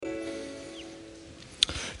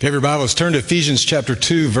If you have your Bibles, turn to Ephesians chapter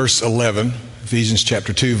 2, verse 11. Ephesians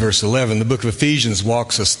chapter 2, verse 11. The book of Ephesians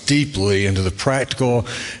walks us deeply into the practical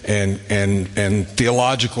and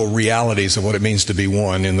theological realities of what it means to be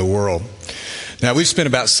one in the world. Now, we've spent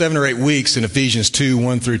about 7 or 8 weeks in Ephesians 2,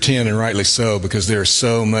 1 through 10, and rightly so, because there's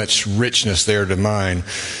so much richness there to mine.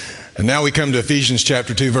 And now we come to Ephesians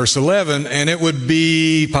chapter 2, verse 11, and it would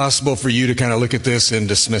be possible for you to kind of look at this and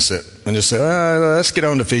dismiss it and just say, let's get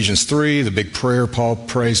on to Ephesians 3, the big prayer Paul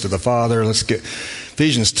prays to the Father. Let's get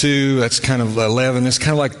Ephesians 2, that's kind of 11. It's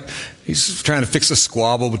kind of like he's trying to fix a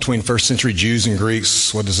squabble between first century Jews and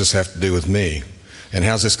Greeks. What does this have to do with me? And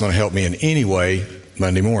how's this going to help me in any way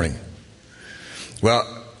Monday morning? Well,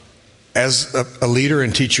 as a leader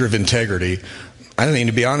and teacher of integrity, I need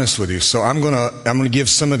to be honest with you. So I'm going to give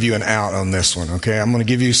some of you an out on this one, okay? I'm going to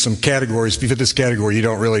give you some categories. If you fit this category, you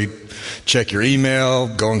don't really check your email,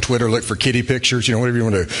 go on Twitter, look for kitty pictures, whatever you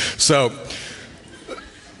want to do. So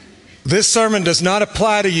this sermon does not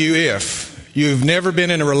apply to you if you've never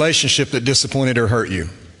been in a relationship that disappointed or hurt you.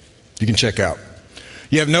 You can check out.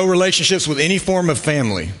 You have no relationships with any form of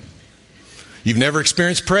family. You've never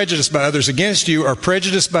experienced prejudice by others against you or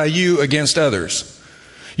prejudice by you against others.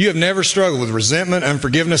 You have never struggled with resentment,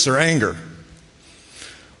 unforgiveness, or anger.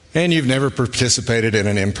 And you've never participated in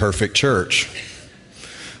an imperfect church,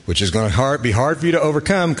 which is going to be hard for you to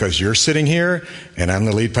overcome because you're sitting here and I'm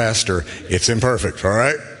the lead pastor. It's imperfect, all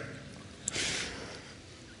right?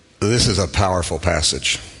 This is a powerful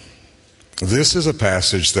passage. This is a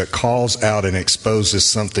passage that calls out and exposes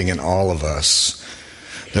something in all of us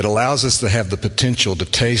that allows us to have the potential to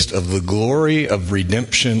taste of the glory of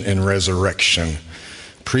redemption and resurrection,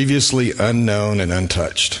 previously unknown and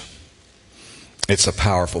untouched. It's a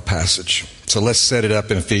powerful passage. So let's set it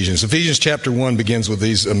up in Ephesians. Ephesians chapter 1 begins with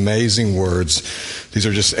these amazing words. These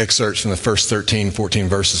are just excerpts from the first 13, 14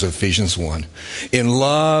 verses of Ephesians 1. In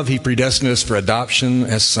love, he predestined us for adoption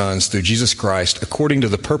as sons through Jesus Christ, according to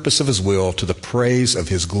the purpose of his will, to the praise of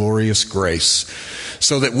his glorious grace,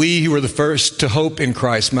 so that we who were the first to hope in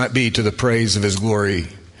Christ might be to the praise of his glory.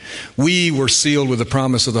 We were sealed with the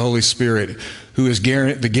promise of the Holy Spirit, who is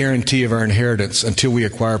the guarantee of our inheritance until we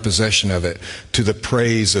acquire possession of it, to the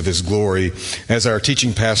praise of his glory. As our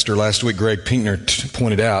teaching pastor last week, Greg Pinkner,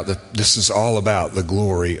 pointed out, that this is all about the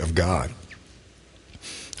glory of God.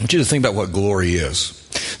 I want you to think about what glory is.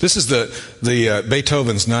 This is the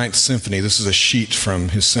Beethoven's Ninth Symphony. This is a sheet from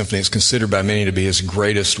his symphony. It's considered by many to be his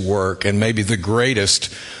greatest work, and maybe the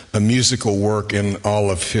greatest musical work in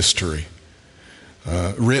all of history.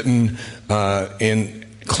 Written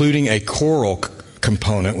including a choral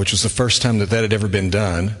component, which was the first time that had ever been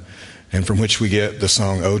done, and from which we get the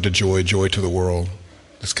song "Ode to Joy, Joy to the World"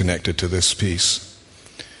 that's connected to this piece.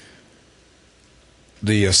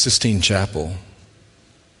 The Sistine Chapel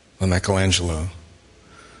by Michelangelo,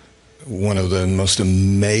 one of the most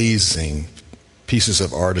amazing pieces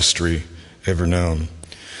of artistry ever known.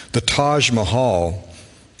 The Taj Mahal,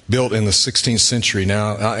 built in the 16th century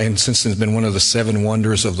now, and since it's been one of the 7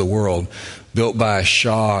 wonders of the world, built by a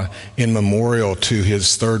Shah in memorial to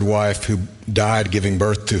his third wife who died giving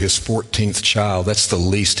birth to his 14th child. That's the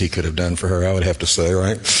least he could have done for her, I would have to say,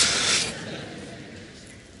 right?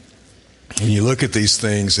 And you look at these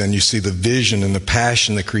things and you see the vision and the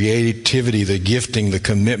passion, the creativity, the gifting, the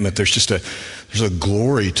commitment. There's a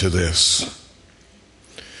glory to this.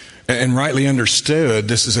 And rightly understood,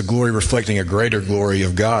 this is a glory reflecting a greater glory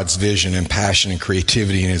of God's vision and passion and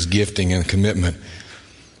creativity and his gifting and commitment.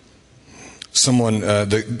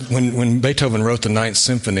 When Beethoven wrote the Ninth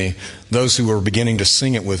Symphony, those who were beginning to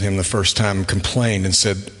sing it with him the first time complained and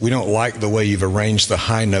said, "We don't like the way you've arranged the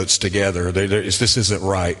high notes together. This isn't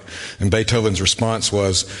right." And Beethoven's response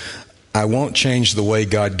was, "I won't change the way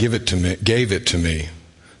God gave it to me,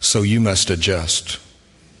 so you must adjust."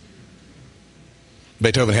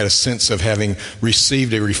 Beethoven had a sense of having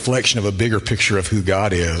received a reflection of a bigger picture of who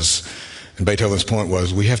God is. And Beethoven's point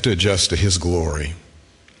was, we have to adjust to his glory.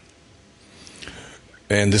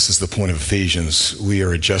 And this is the point of Ephesians. We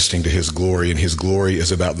are adjusting to his glory, and his glory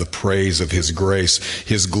is about the praise of his grace.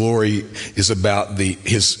 His glory is about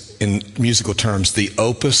in musical terms, the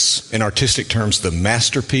opus, in artistic terms, the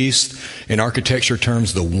masterpiece, in architecture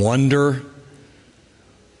terms, the wonder.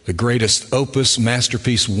 The greatest opus,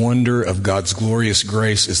 masterpiece, wonder of God's glorious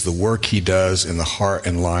grace is the work he does in the heart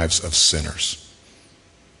and lives of sinners.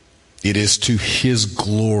 It is to his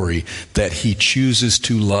glory that he chooses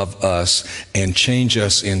to love us and change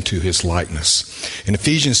us into his likeness. And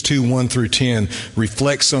Ephesians 2, 1 through 10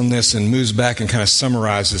 reflects on this and moves back and kind of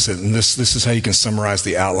summarizes it. And this is how you can summarize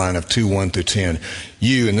the outline of 2, 1 through 10.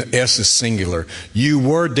 You, and the S is singular, you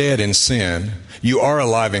were dead in sin. you are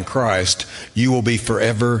alive in Christ, you will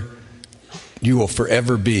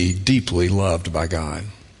forever be deeply loved by God.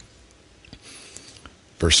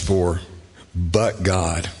 Verse 4, but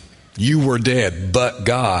God. You were dead, but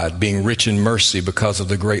God, being rich in mercy because of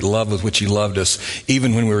the great love with which He loved us,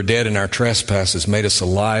 even when we were dead in our trespasses, made us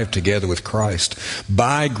alive together with Christ.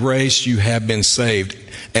 By grace you have been saved,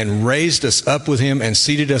 and raised us up with Him and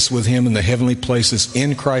seated us with Him in the heavenly places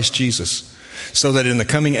in Christ Jesus, so that in the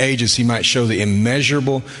coming ages He might show the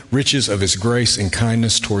immeasurable riches of His grace and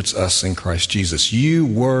kindness towards us in Christ Jesus. You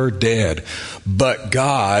were dead, but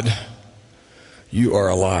God, you are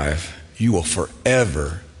alive. You will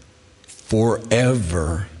forever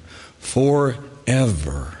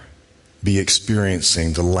be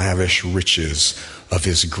experiencing the lavish riches of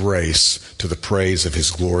His grace to the praise of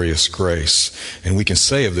His glorious grace. And we can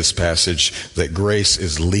say of this passage that grace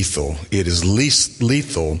is lethal. It is least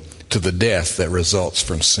lethal to the death that results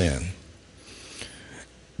from sin.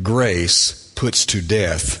 Grace puts to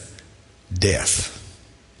death.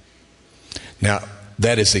 Now,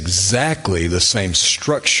 that is exactly the same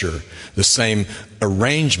structure, the same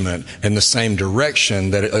arrangement, and the same direction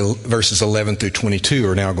that verses 11 through 22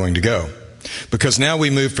 are now going to go. Because now we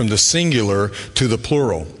move from the singular to the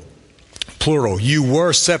plural. Plural. You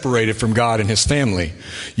were separated from God and His family.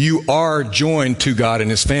 You are joined to God and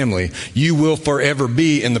His family. You will forever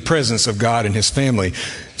be in the presence of God and His family.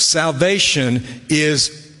 Salvation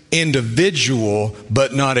is individual,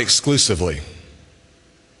 but not exclusively.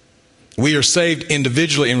 We are saved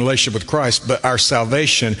individually in relationship with Christ, but our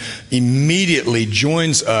salvation immediately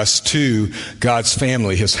joins us to God's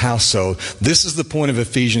family, His household. This is the point of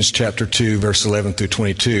Ephesians chapter 2, verse 11 through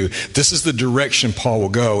 22. This is the direction Paul will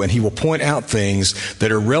go, and he will point out things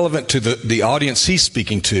that are relevant to the audience he's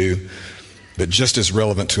speaking to, but just as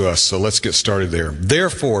relevant to us. So let's get started there.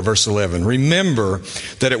 Therefore, verse 11, remember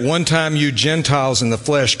that at one time you Gentiles in the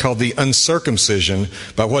flesh called the uncircumcision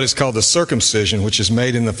by what is called the circumcision, which is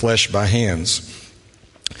made in the flesh by hands.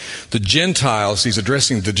 The Gentiles, he's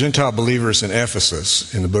addressing the Gentile believers in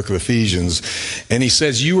Ephesus in the book of Ephesians, and he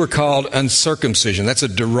says you were called uncircumcision. That's a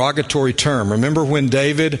derogatory term. Remember when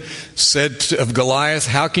David said of Goliath,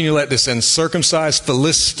 how can you let this uncircumcised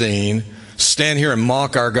Philistine stand here and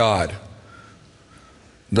mock our God?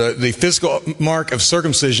 The physical mark of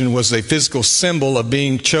circumcision was a physical symbol of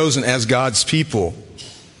being chosen as God's people.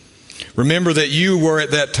 Remember that you were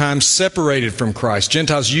at that time separated from Christ.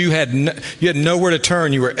 Gentiles, you had nowhere to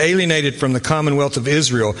turn. You were alienated from the commonwealth of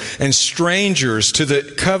Israel and strangers to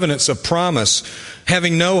the covenants of promise,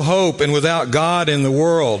 having no hope and without God in the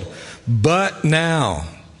world. But now,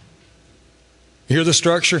 you hear the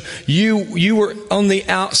structure? You were on the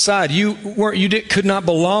outside. You could not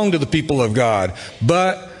belong to the people of God.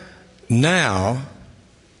 But now,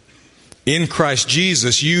 in Christ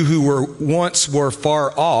Jesus, you who once were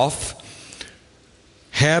far off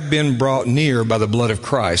have been brought near by the blood of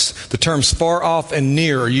Christ. The terms far off and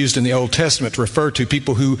near are used in the Old Testament to refer to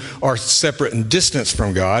people who are separate and distant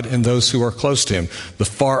from God and those who are close to Him. The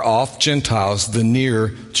far off Gentiles, the near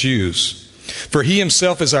Jews. For He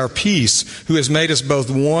Himself is our peace, who has made us both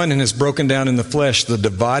one and has broken down in the flesh the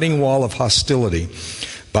dividing wall of hostility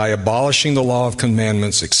by abolishing the law of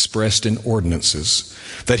commandments expressed in ordinances,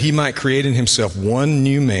 that He might create in Himself one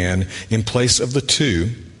new man in place of the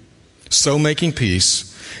two, so making peace,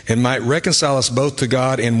 and might reconcile us both to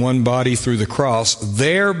God in one body through the cross,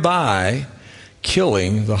 thereby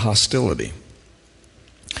killing the hostility.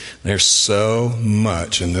 There's so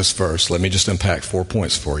much in this verse. Let me just unpack 4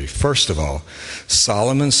 points for you. First of all,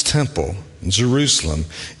 Solomon's temple in Jerusalem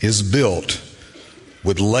is built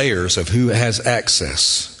with layers of who has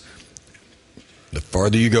access. The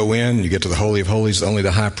farther you go in, you get to the Holy of Holies, only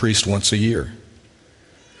the high priest once a year.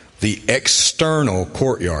 The external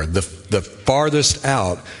courtyard, the farthest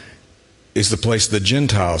out, is the place the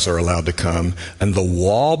Gentiles are allowed to come, and the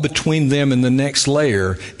wall between them and the next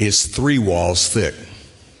layer is 3 walls thick.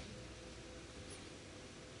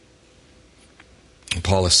 And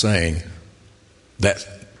Paul is saying that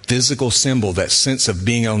physical symbol, that sense of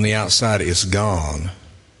being on the outside, is gone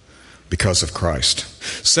because of Christ.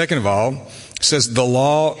 Second of all, it says the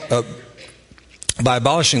law, by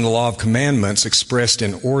abolishing the law of commandments expressed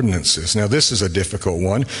in ordinances. Now this is a difficult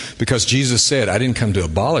one because Jesus said, I didn't come to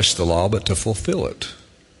abolish the law, but to fulfill it.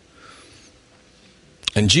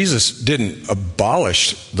 And Jesus didn't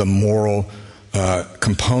abolish the moral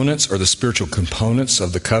components or the spiritual components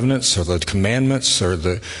of the covenants or the commandments or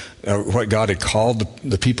what God had called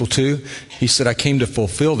the people to. He said, I came to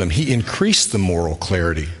fulfill them. He increased the moral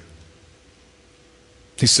clarity.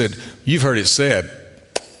 He said, you've heard it said,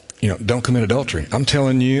 don't commit adultery. I'm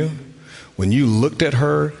telling you, when you looked at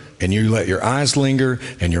her and you let your eyes linger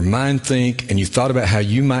and your mind think, and you thought about how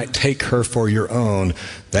you might take her for your own,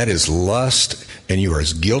 that is lust, and you are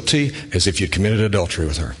as guilty as if you'd committed adultery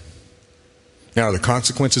with her. Now, are the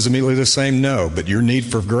consequences immediately the same? No, but your need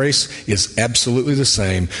for grace is absolutely the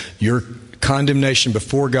same. Your condemnation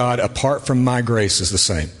before God apart from my grace is the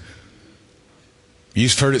same.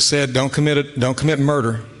 You've heard it said, don't commit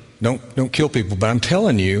murder. Don't kill people. But I'm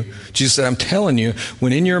telling you, Jesus said, I'm telling you,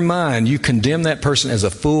 when in your mind you condemn that person as a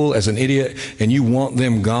fool, as an idiot, and you want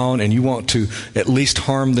them gone, and you want to at least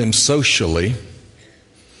harm them socially,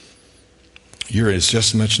 you're in just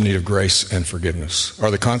as much need of grace and forgiveness.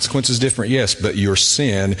 Are the consequences different? Yes, but your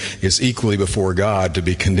sin is equally before God to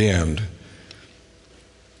be condemned.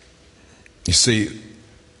 You see,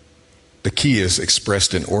 the key is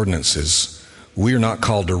expressed in ordinances. We are not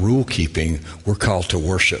called to rule keeping, we're called to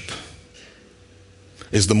worship.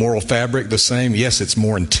 Is the moral fabric the same? Yes, it's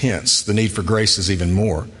more intense. The need for grace is even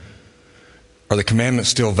more. Are the commandments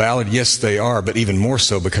still valid? Yes, they are, but even more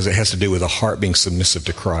so because it has to do with a heart being submissive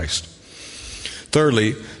to Christ.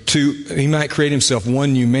 Thirdly, he might create himself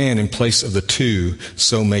one new man in place of the two,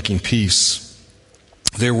 so making peace.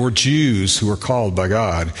 There were Jews who were called by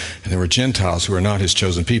God, and there were Gentiles who were not his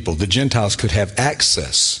chosen people. The Gentiles could have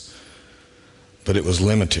access, but it was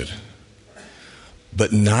limited.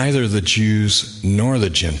 But neither the Jews nor the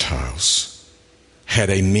Gentiles had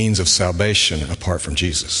a means of salvation apart from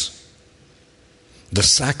Jesus. The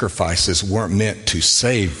sacrifices weren't meant to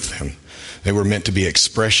save them. They were meant to be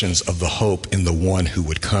expressions of the hope in the one who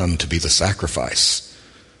would come to be the sacrifice.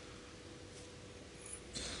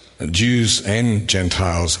 Jews and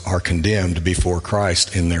Gentiles are condemned before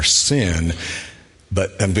Christ in their sin,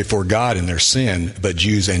 and before God in their sin, but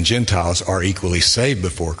Jews and Gentiles are equally saved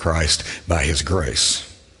before Christ by his grace.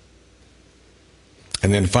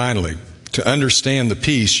 And then finally, to understand the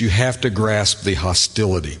peace, you have to grasp the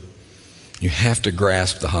hostility. You have to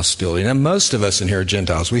grasp the hostility. Now, most of us in here are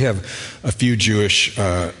Gentiles. We have a few Jewish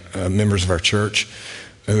members of our church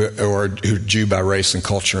who are Jew by race and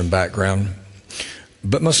culture and background,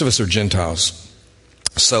 but most of us are Gentiles.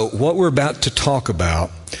 So what we're about to talk about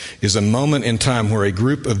is a moment in time where a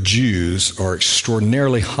group of Jews are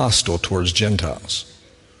extraordinarily hostile towards Gentiles.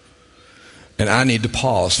 And I need to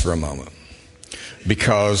pause for a moment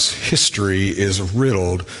because history is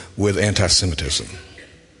riddled with anti-Semitism.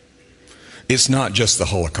 It's not just the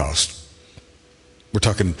Holocaust. We're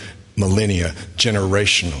talking millennia,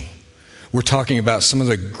 generational. We're talking about some of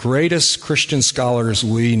the greatest Christian scholars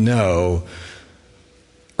we know,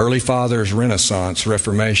 early fathers, Renaissance,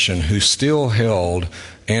 Reformation, who still held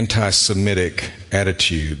anti-Semitic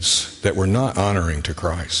attitudes that were not honoring to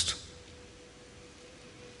Christ.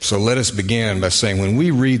 So let us begin by saying when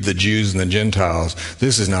we read the Jews and the Gentiles,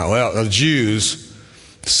 this is not, the Jews,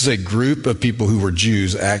 this is a group of people who were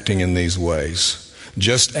Jews acting in these ways,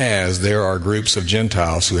 just as there are groups of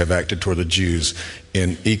Gentiles who have acted toward the Jews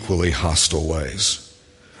in equally hostile ways.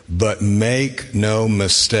 But make no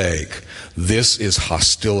mistake, this is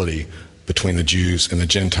hostility between the Jews and the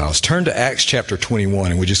Gentiles. Turn to Acts chapter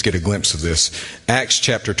 21 and we just get a glimpse of this. Acts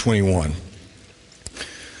chapter 21.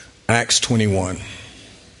 Acts 21.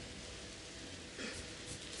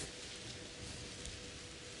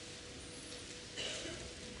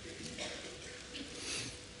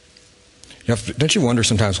 Don't you wonder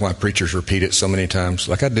sometimes why preachers repeat it so many times?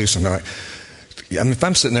 Like I do sometimes. If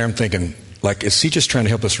I'm sitting there, I'm thinking, is he just trying to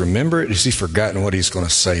help us remember it? Has he forgotten what he's going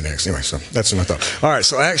to say next? Anyway, so that's my thought. All right,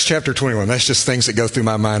 so Acts chapter 21. That's just things that go through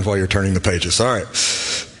my mind while you're turning the pages. All right.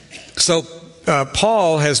 So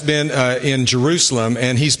Paul has been in Jerusalem,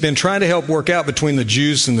 and he's been trying to help work out between the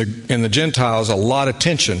Jews and the Gentiles a lot of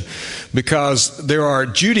tension, because there are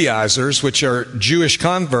Judaizers, which are Jewish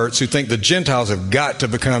converts, who think the Gentiles they've got to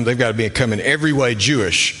become in every way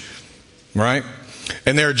Jewish, right?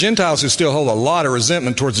 And there are Gentiles who still hold a lot of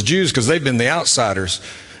resentment towards the Jews because they've been the outsiders,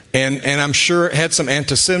 and I'm sure had some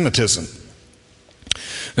anti-Semitism.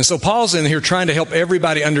 And so Paul's in here trying to help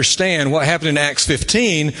everybody understand what happened in Acts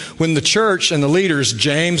 15 when the church and the leaders,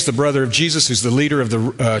 James, the brother of Jesus, who's the leader of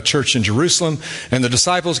the church in Jerusalem, and the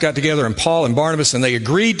disciples got together, and Paul and Barnabas, and they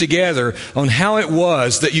agreed together on how it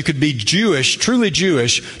was that you could be Jewish, truly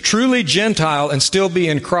Gentile, and still be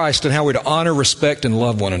in Christ, and how we'd honor, respect, and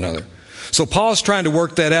love one another. So Paul's trying to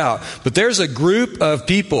work that out. But there's a group of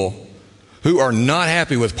people who are not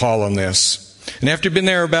happy with Paul on this. And after he'd been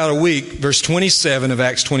there about a week, verse 27 of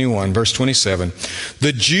Acts 21, verse 27,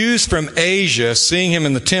 the Jews from Asia, seeing him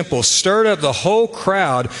in the temple, stirred up the whole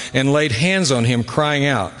crowd and laid hands on him, crying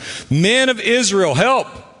out, "Men of Israel, help!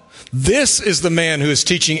 This is the man who is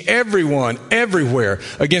teaching everyone, everywhere,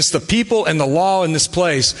 against the people and the law in this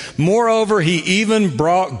place. Moreover, he even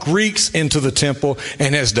brought Greeks into the temple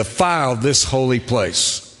and has defiled this holy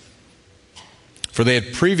place. For they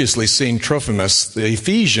had previously seen Trophimus, the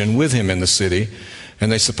Ephesian, with him in the city, and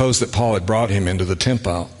they supposed that Paul had brought him into the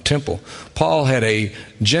temple. Paul had a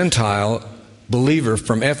Gentile believer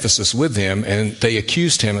from Ephesus with him, and they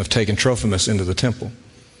accused him of taking Trophimus into the temple.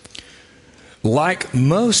 Like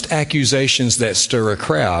most accusations that stir a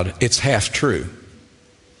crowd, it's half true.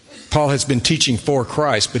 Paul has been teaching for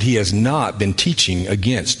Christ, but he has not been teaching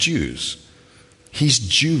against Jews. He's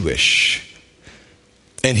Jewish.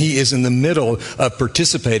 And he is in the middle of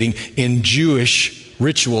participating in Jewish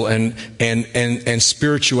ritual and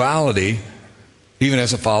spirituality, even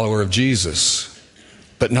as a follower of Jesus,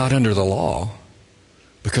 but not under the law,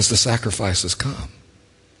 because the sacrifice has come.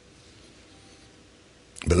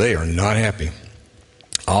 But they are not happy.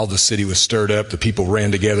 All the city was stirred up. The people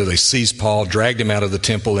ran together. They seized Paul, dragged him out of the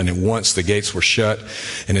temple, and at once the gates were shut.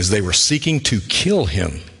 And as they were seeking to kill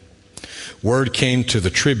him, word came to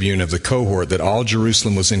the tribune of the cohort that all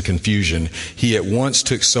Jerusalem was in confusion. He at once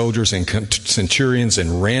took soldiers and centurions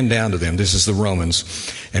and ran down to them. This is the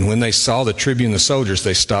Romans. And when they saw the tribune, the soldiers,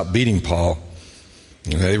 they stopped beating Paul.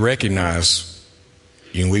 They recognized,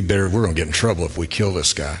 we're going to get in trouble if we kill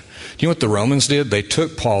this guy. You know what the Romans did? They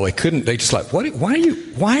took Paul. They just like, why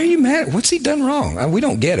are you mad? What's he done wrong? We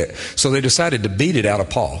don't get it. So they decided to beat it out of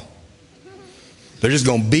Paul. They're just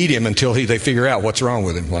going to beat him until they figure out what's wrong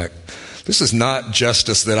with him. Like, this is not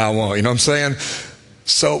justice that I want. You know what I'm saying?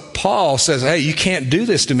 So Paul says, hey, you can't do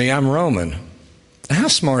this to me. I'm Roman. How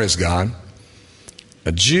smart is God?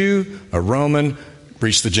 A Jew, a Roman,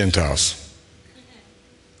 reach the Gentiles.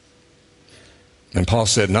 And Paul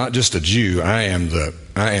said, not just a Jew, I am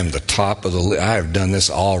the top of the list. I have done this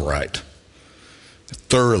all right.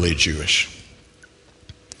 Thoroughly Jewish.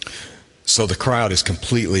 So the crowd is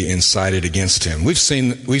completely incited against him. We've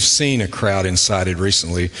seen a crowd incited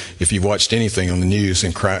recently, if you've watched anything on the news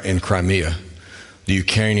in Crimea. The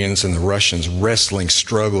Ukrainians and the Russians wrestling,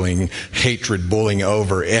 struggling, hatred boiling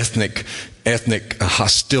over, ethnic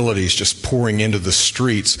hostilities just pouring into the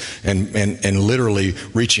streets and literally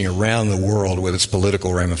reaching around the world with its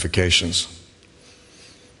political ramifications.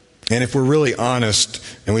 And if we're really honest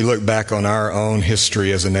and we look back on our own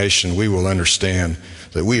history as a nation, we will understand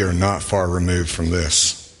that we are not far removed from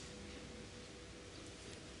this.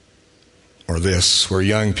 Or this, where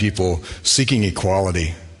young people seeking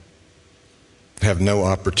equality have no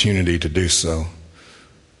opportunity to do so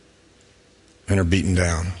and are beaten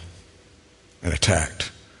down and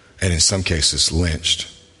attacked, and in some cases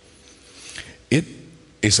lynched. It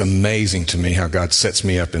is amazing to me how God sets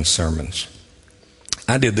me up in sermons.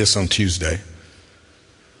 I did this on Tuesday.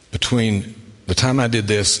 Between the time I did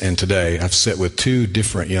this and today, I've sat with two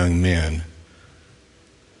different young men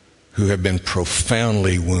who have been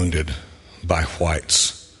profoundly wounded by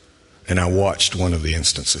whites, and I watched one of the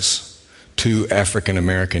instances. Two African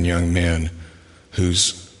American young men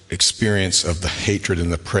whose experience of the hatred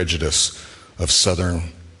and the prejudice of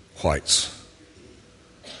Southern whites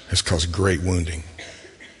has caused great wounding.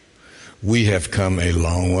 We have come a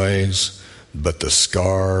long ways, but the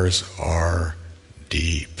scars are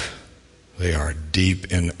deep. They are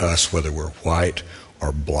deep in us, whether we're white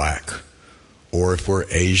or black, or if we're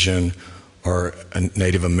Asian or a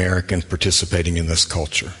Native American participating in this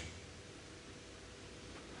culture.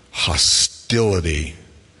 Hostility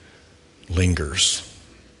lingers.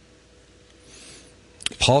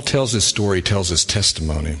 Paul tells his story, tells his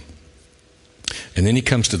testimony, and then he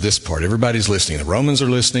comes to this part. Everybody's listening. The Romans are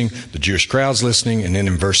listening, the Jewish crowd's listening, and then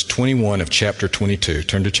in verse 21 of chapter 22,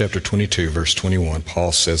 turn to chapter 22, verse 21,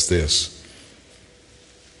 Paul says this.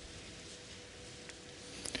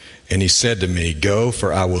 And he said to me, go,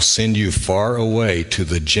 for I will send you far away to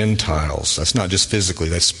the Gentiles. That's not just physically,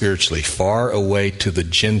 that's spiritually. Far away to the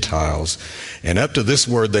Gentiles. And up to this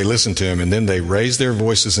word they listened to him, and then they raised their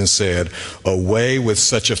voices and said, away with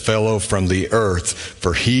such a fellow from the earth,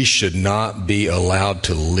 for he should not be allowed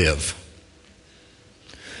to live.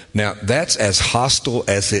 Now, that's as hostile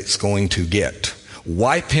as it's going to get.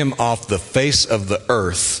 Wipe him off the face of the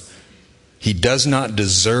earth. He does not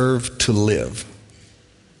deserve to live.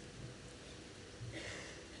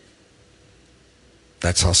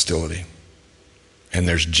 That's hostility. And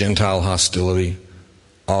there's Gentile hostility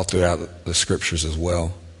all throughout the scriptures as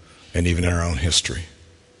well, and even in our own history.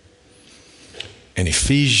 And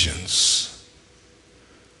Ephesians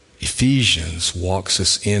walks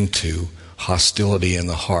us into hostility in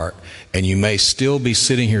the heart. And you may still be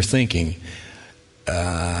sitting here thinking,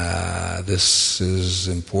 this is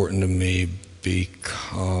important to me,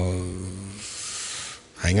 Because,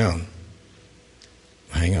 hang on.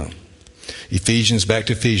 Back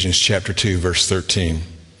to Ephesians chapter 2, verse 13.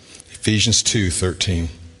 Ephesians 2:13.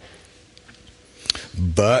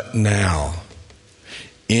 But now,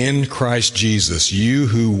 in Christ Jesus, you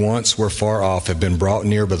who once were far off have been brought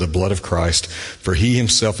near by the blood of Christ, for he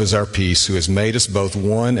himself is our peace, who has made us both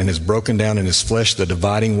one and has broken down in his flesh the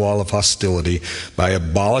dividing wall of hostility by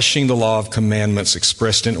abolishing the law of commandments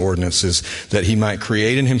expressed in ordinances, that he might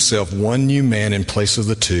create in himself one new man in place of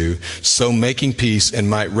the two, so making peace, and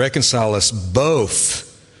might reconcile us both,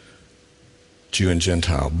 Jew and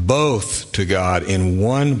Gentile, both to God in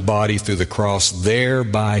one body through the cross,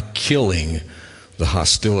 thereby killing the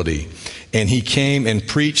hostility. And he came and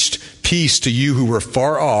preached peace to you who were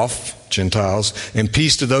far off, Gentiles, and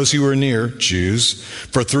peace to those who were near, Jews.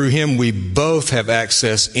 For through him we both have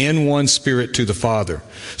access in one Spirit to the Father.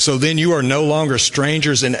 So then you are no longer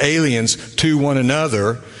strangers and aliens to one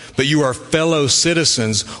another, but you are fellow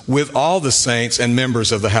citizens with all the saints and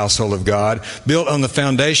members of the household of God, built on the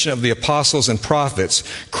foundation of the apostles and prophets,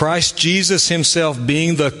 Christ Jesus himself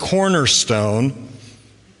being the cornerstone,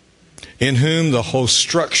 in whom the whole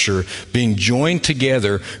structure, being joined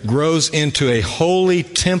together, grows into a holy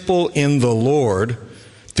temple in the Lord,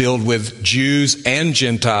 filled with Jews and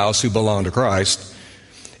Gentiles who belong to Christ.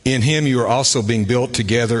 In him you are also being built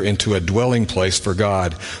together into a dwelling place for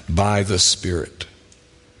God by the Spirit.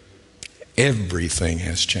 Everything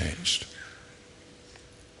has changed.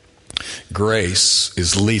 Grace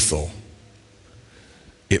is lethal.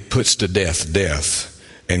 It puts to death,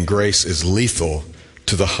 and grace is lethal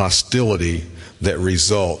to the hostility that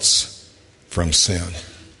results from sin.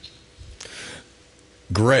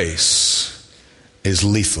 Grace is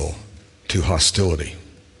lethal to hostility.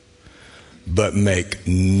 But make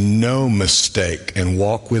no mistake, and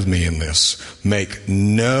walk with me in this, make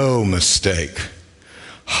no mistake,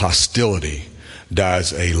 hostility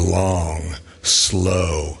dies a long,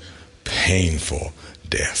 slow, painful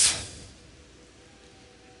death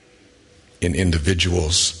in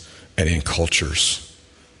individuals and in cultures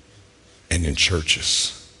and in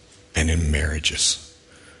churches and in marriages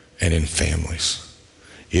and in families.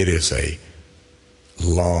 It is a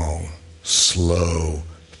long, slow,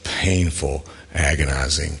 painful,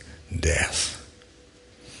 agonizing death.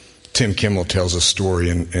 Tim Kimmel tells a story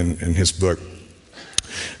in his book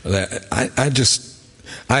that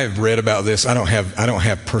I have read about this. I don't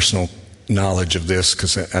have personal knowledge of this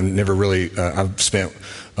because I've never really. I've spent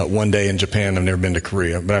one day in Japan. I've never been to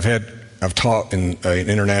Korea, but I've taught in an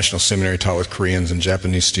international seminary, taught with Koreans and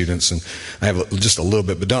Japanese students, and I have just a little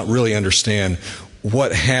bit, but don't really understand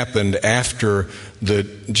what happened after the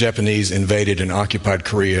Japanese invaded and occupied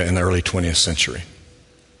Korea in the early 20th century.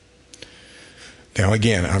 Now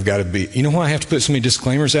again, I've got to be, you know why I have to put so many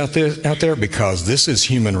disclaimers out there? Because this is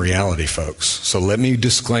human reality, folks. So let me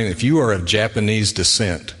disclaim, if you are of Japanese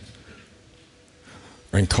descent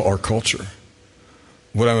or culture,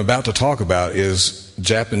 what I'm about to talk about is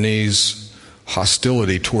Japanese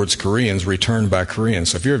hostility towards Koreans returned by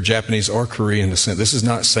Koreans. So if you're of Japanese or Korean descent, this is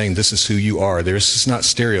not saying this is who you are. This is not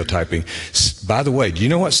stereotyping. By the way, do you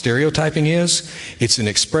know what stereotyping is? It's an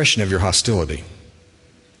expression of your hostility.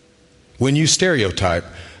 When you stereotype,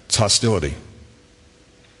 it's hostility.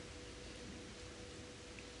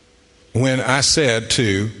 When I said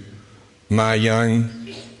to my young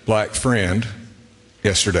black friend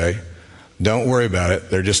yesterday, don't worry about it,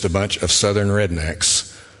 they're just a bunch of southern rednecks,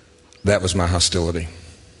 that was my hostility.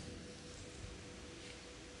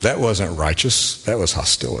 That wasn't righteous, that was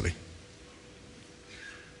hostility.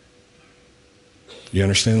 You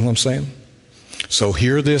understand what I'm saying? So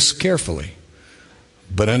hear this carefully.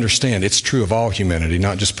 But understand, it's true of all humanity,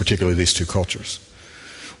 not just particularly these two cultures.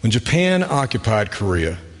 When Japan occupied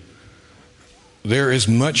Korea, there is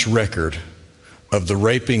much record of the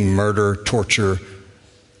raping, murder, torture,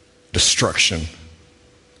 destruction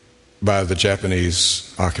by the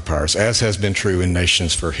Japanese occupiers, as has been true in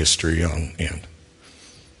nations for history on end.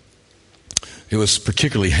 It was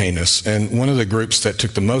particularly heinous, and one of the groups that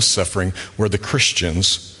took the most suffering were the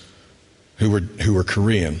Christians who were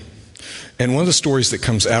Korean. And one of the stories that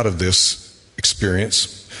comes out of this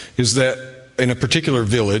experience is that in a particular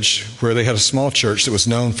village where they had a small church that was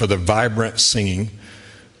known for the vibrant singing,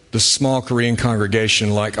 the small Korean congregation,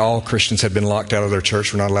 like all Christians, had been locked out of their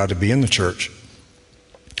church, were not allowed to be in the church.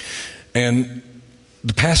 And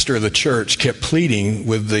the pastor of the church kept pleading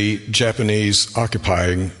with the Japanese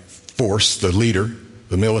occupying force, the leader,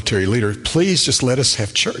 the military leader, please just let us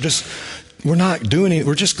have church. We're not doing it.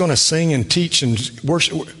 We're just going to sing and teach and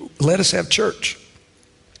worship. Let us have church.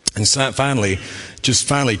 And finally,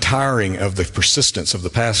 tiring of the persistence of the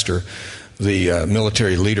pastor, the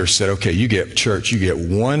military leader said, okay, you get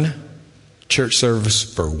one church service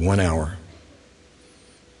for 1 hour.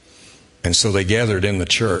 And so they gathered in the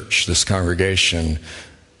church, this congregation,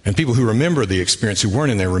 and people who remember the experience, who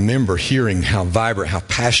weren't in there, remember hearing how vibrant, how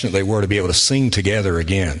passionate they were to be able to sing together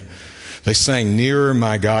again. They sang, "Nearer,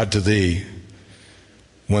 my God, to thee,"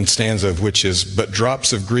 one stanza of which is, "But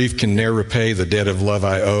drops of grief can ne'er repay the debt of love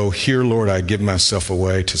I owe. Here, Lord, I give myself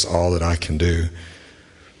away, 'tis all that I can do."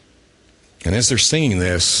 And as they're singing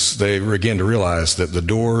this, they begin to realize that the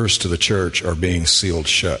doors to the church are being sealed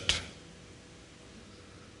shut.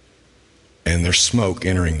 And there's smoke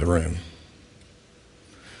entering the room.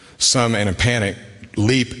 Some, in a panic,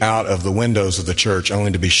 leap out of the windows of the church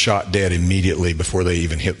only to be shot dead immediately before they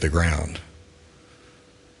even hit the ground.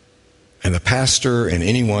 And the pastor and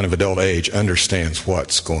anyone of adult age understands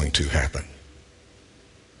what's going to happen.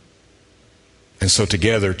 And so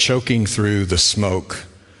together, choking through the smoke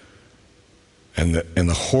and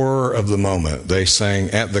the horror of the moment, they sang,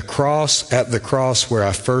 at the cross where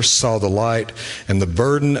I first saw the light and the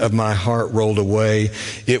burden of my heart rolled away,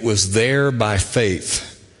 it was there by faith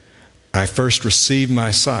I first received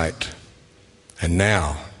my sight, and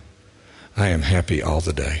now I am happy all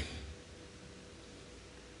the day."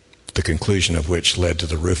 The conclusion of which led to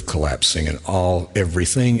the roof collapsing and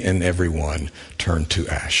everything and everyone turned to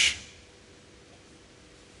ash.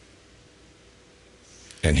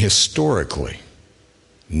 And historically,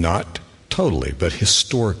 not totally, but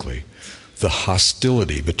historically, the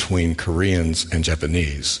hostility between Koreans and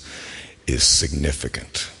Japanese is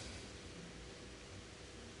significant.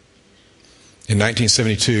 In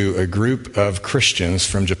 1972, a group of Christians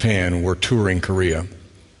from Japan were touring Korea.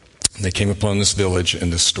 They came upon this village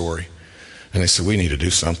and this story, and they said, we need to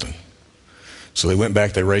do something. So they went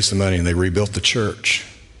back, they raised the money, and they rebuilt the church.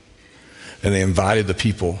 And they invited the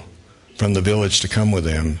people from the village to come with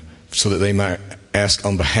them so that they might ask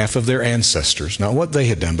on behalf of their ancestors, not what they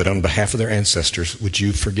had done, but on behalf of their ancestors, would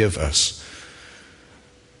you forgive us?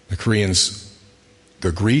 The Koreans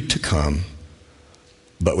agreed to come,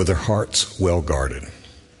 but with their hearts well guarded.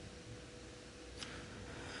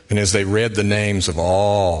 And as they read the names of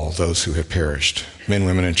all those who had perished, men,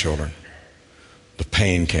 women, and children, the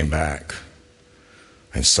pain came back,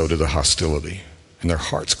 and so did the hostility, and their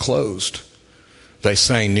hearts closed. They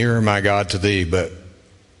sang, "Nearer, my God, to thee," but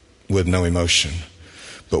with no emotion.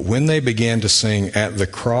 But when they began to sing, at the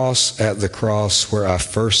cross where I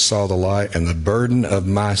first saw the light and the burden of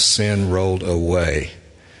my sin rolled away,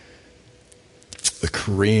 the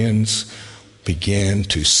Koreans began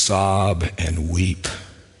to sob and weep.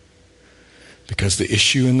 Because the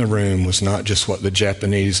issue in the room was not just what the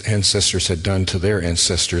Japanese ancestors had done to their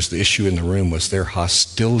ancestors. The issue in the room was their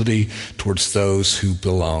hostility towards those who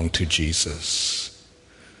belonged to Jesus.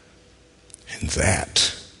 And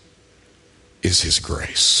that is His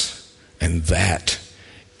grace. And that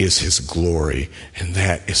is His glory. And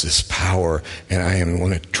that is His power. And I am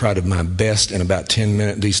going to try to my best in about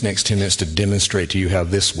these next 10 minutes to demonstrate to you how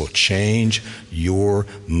this will change your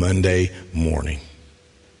Monday morning.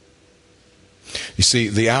 You see,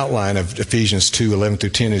 the outline of Ephesians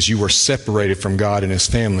 2:11-10 is you were separated from God and His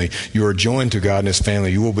family. You are joined to God and His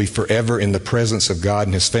family. You will be forever in the presence of God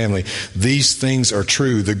and His family. These things are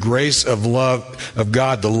true. The grace of love of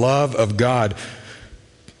God, the love of God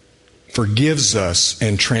forgives us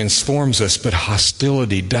and transforms us, but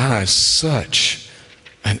hostility dies such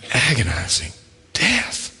an agonizing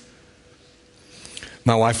death.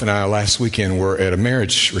 My wife and I last weekend were at a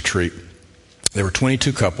marriage retreat. There were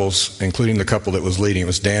 22 couples, including the couple that was leading. It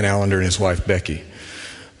was Dan Allender and his wife, Becky.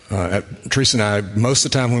 Teresa and I, most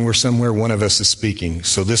of the time when we're somewhere, one of us is speaking.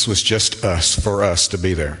 So this was just for us to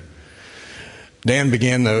be there. Dan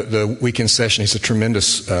began the weekend session. He's a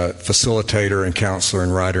tremendous facilitator and counselor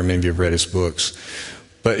and writer. Many of you have read his books.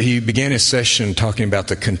 But he began his session talking about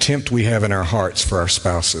the contempt we have in our hearts for our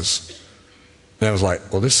spouses. And I was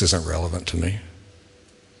like, well, this isn't relevant to me.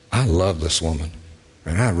 I love this woman.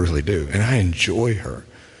 And I really do. And I enjoy her.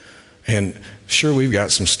 And sure, we've got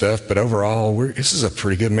some stuff, but overall, this is a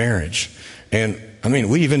pretty good marriage. And I mean,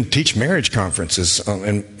 we even teach marriage conferences.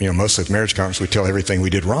 And, mostly at the marriage conference, we tell everything we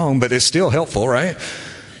did wrong, but it's still helpful, right?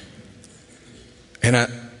 And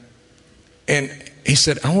he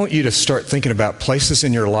said, I want you to start thinking about places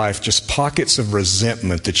in your life, just pockets of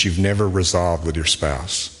resentment that you've never resolved with your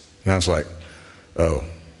spouse. And I was like, oh,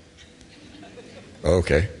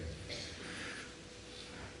 okay.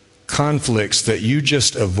 Conflicts that you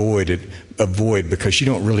just avoid because you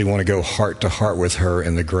don't really want to go heart to heart with her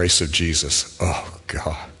in the grace of Jesus. Oh,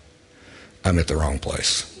 God, I'm at the wrong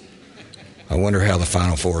place. I wonder how the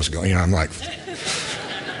Final Four is going. I'm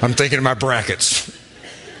thinking of my brackets.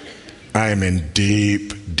 I am in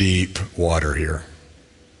deep, deep water here.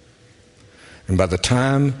 And by the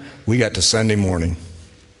time we got to Sunday morning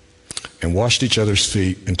and washed each other's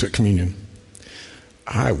feet and took communion,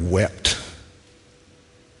 I wept.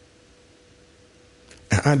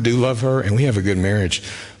 I do love her, and we have a good marriage,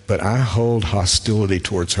 but I hold hostility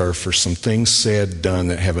towards her for some things said, done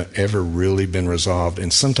that haven't ever really been resolved.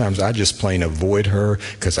 And sometimes I just plain avoid her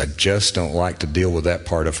because I just don't like to deal with that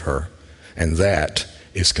part of her. And that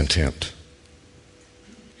is contempt.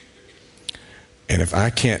 And if I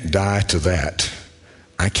can't die to that,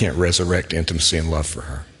 I can't resurrect intimacy and love for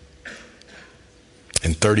her.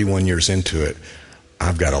 And 31 years into it,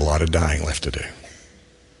 I've got a lot of dying left to do.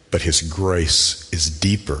 But his grace is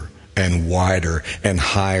deeper and wider and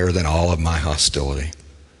higher than all of my hostility.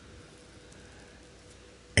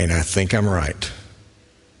 And I think I'm right.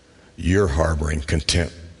 You're harboring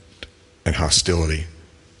contempt and hostility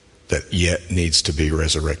that yet needs to be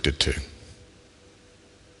resurrected too.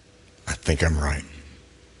 I think I'm right.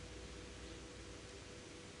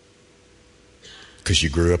 Because you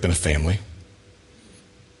grew up in a family.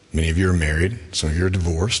 Many of you are married. Some of you are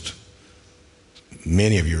divorced.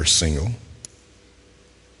 Many of you are single.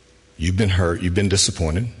 You've been hurt. You've been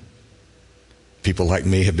disappointed. People like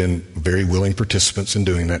me have been very willing participants in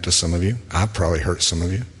doing that to some of you. I've probably hurt some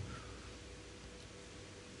of you.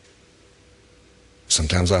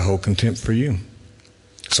 Sometimes I hold contempt for you.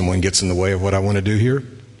 Someone gets in the way of what I want to do here,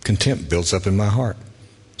 contempt builds up in my heart.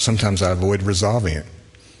 Sometimes I avoid resolving it.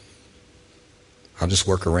 I'll just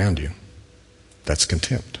work around you. That's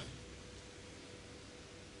contempt.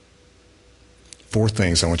 4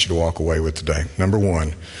 things I want you to walk away with today. Number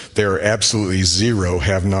 1, there are absolutely 0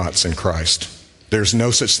 have-nots in Christ. There's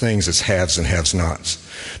no such things as haves and have-nots.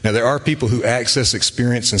 Now, there are people who access,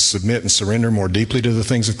 experience, and submit and surrender more deeply to the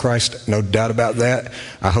things of Christ. No doubt about that.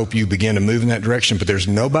 I hope you begin to move in that direction. But there's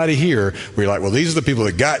nobody here where you're like, well, these are the people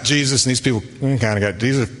that got Jesus, and these people kind of got,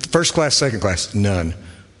 these are first class, second class. None.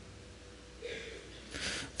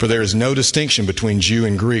 For there is no distinction between Jew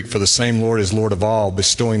and Greek, for the same Lord is Lord of all,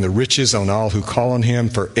 bestowing the riches on all who call on him.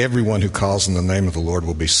 For everyone who calls on the name of the Lord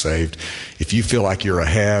will be saved. If you feel like you're a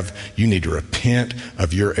have, you need to repent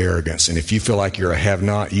of your arrogance. And if you feel like you're a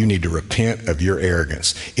have-not, you need to repent of your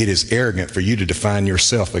arrogance. It is arrogant for you to define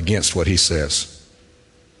yourself against what he says.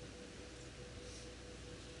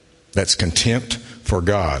 That's contempt for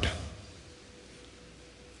God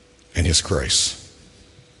and his grace.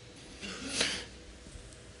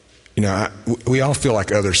 You know, we all feel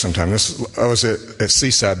like others sometimes. I was at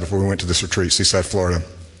Seaside before we went to this retreat, Seaside, Florida.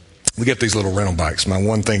 We get these little rental bikes. My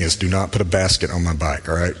one thing is do not put a basket on my bike,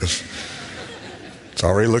 all right? It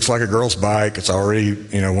already looks like a girl's bike. It's already,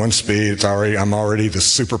 1 speed. I'm already the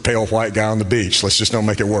super pale white guy on the beach. Let's just don't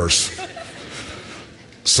make it worse.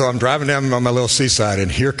 So I'm driving down on my little Seaside, and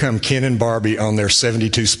here come Ken and Barbie on their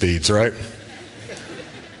 72 speeds, right?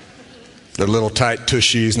 Their little tight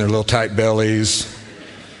tushies and their little tight bellies.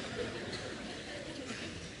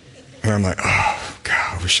 And I'm like, oh,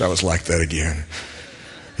 God, I wish I was like that again.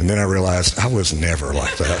 And then I realized I was never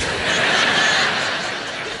like that.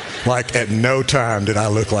 Like, at no time did I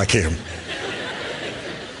look like him.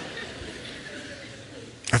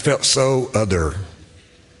 I felt so other.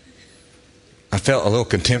 I felt a little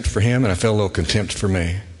contempt for him, and I felt a little contempt for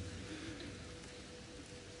me.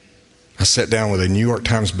 I sat down with a New York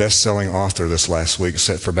Times best-selling author this last week,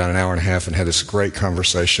 sat for about an hour and a half and had this great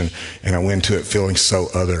conversation, and I went to it feeling so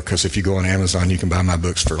other, because if you go on Amazon, you can buy my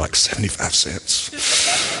books for like 75 cents.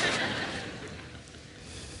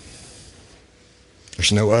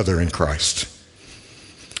 There's no other in Christ.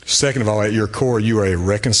 Second of all, at your core, you are a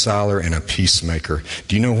reconciler and a peacemaker.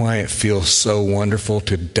 Do you know why it feels so wonderful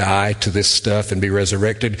to die to this stuff and be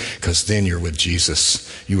resurrected? Because then you're with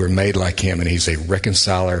Jesus. You were made like him, and he's a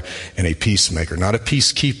reconciler and a peacemaker. Not a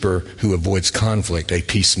peacekeeper who avoids conflict, a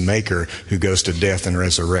peacemaker who goes to death and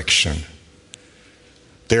resurrection.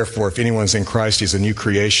 Therefore, if anyone's in Christ, he's a new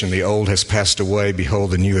creation. The old has passed away.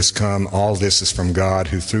 Behold, the new has come. All this is from God,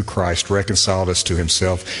 who through Christ reconciled us to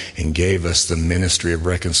himself and gave us the ministry of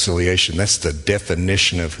reconciliation. That's the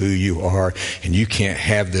definition of who you are. And you can't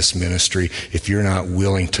have this ministry if you're not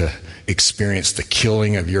willing to experience the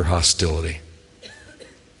killing of your hostility.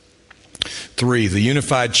 3, the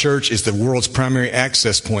unified church is the world's primary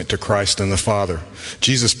access point to Christ and the Father.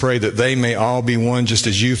 Jesus prayed that they may all be one, just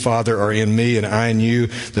as you, Father, are in me and I in you,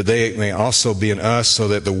 that they may also be in us, so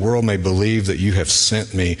that the world may believe that you have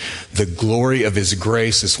sent me. The glory of his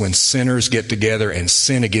grace is when sinners get together and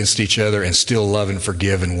sin against each other and still love and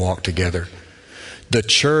forgive and walk together. The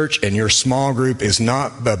church and your small group is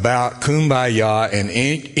not about kumbaya and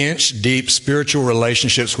inch-deep spiritual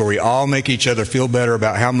relationships where we all make each other feel better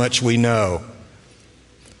about how much we know.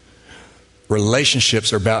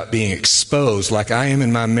 Relationships are about being exposed, like I am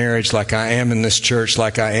in my marriage, like I am in this church,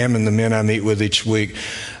 like I am in the men I meet with each week.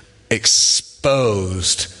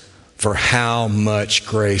 Exposed for how much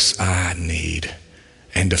grace I need,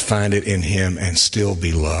 and to find it in Him and still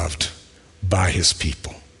be loved by His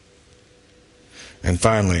people. And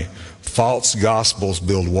finally, false gospels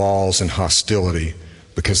build walls and hostility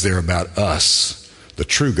because they're about us. The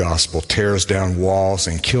true gospel tears down walls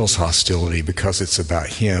and kills hostility because it's about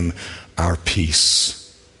Him, our peace.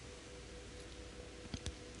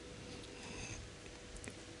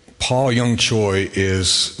 Paul Young Choi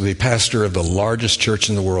is the pastor of the largest church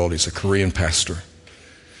in the world. He's a Korean pastor.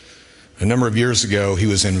 A number of years ago, he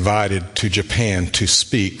was invited to Japan to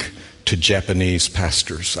speak to Japanese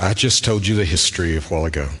pastors. I just told you the history a while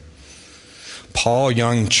ago. Paul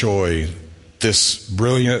Young Choi, this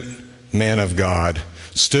brilliant man of God,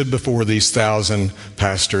 stood before these 1,000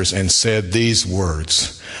 pastors and said these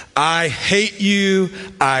words: I hate you,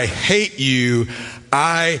 I hate you,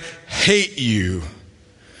 I hate you.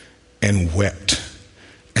 And wept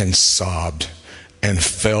and sobbed and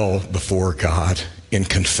fell before God in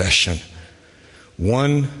confession.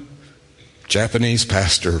 One Japanese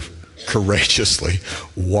pastor courageously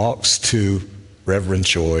walks to Reverend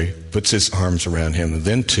Choi, puts his arms around him,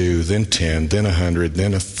 then 2, then 10, then 100,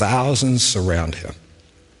 then 1,000 surround him,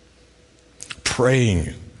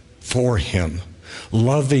 praying for him,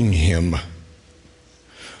 loving him,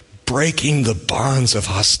 breaking the bonds of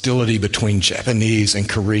hostility between Japanese and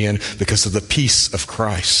Korean because of the peace of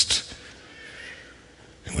Christ.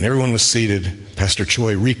 And when everyone was seated, Pastor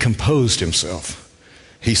Choi recomposed himself.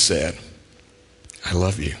 He said, I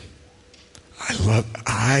love you.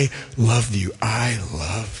 I love you. I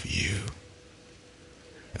love you.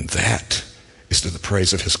 And that is to the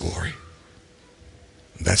praise of His glory.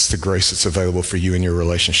 That's the grace that's available for you in your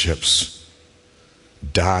relationships.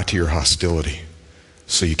 Die to your hostility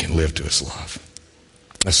so you can live to His love.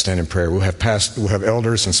 Let's stand in prayer. We'll have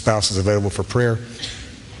elders and spouses available for prayer.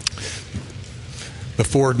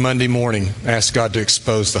 Before Monday morning, ask God to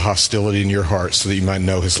expose the hostility in your heart so that you might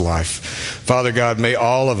know His life. Father God, may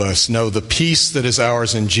all of us know the peace that is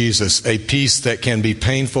ours in Jesus, a peace that can be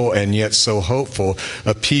painful and yet so hopeful,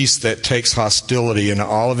 a peace that takes hostility and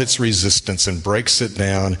all of its resistance and breaks it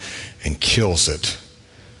down and kills it,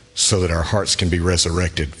 so that our hearts can be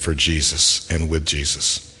resurrected for Jesus and with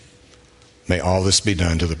Jesus. May all this be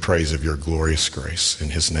done to the praise of your glorious grace. In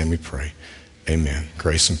His name we pray. Amen.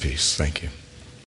 Grace and peace. Thank you.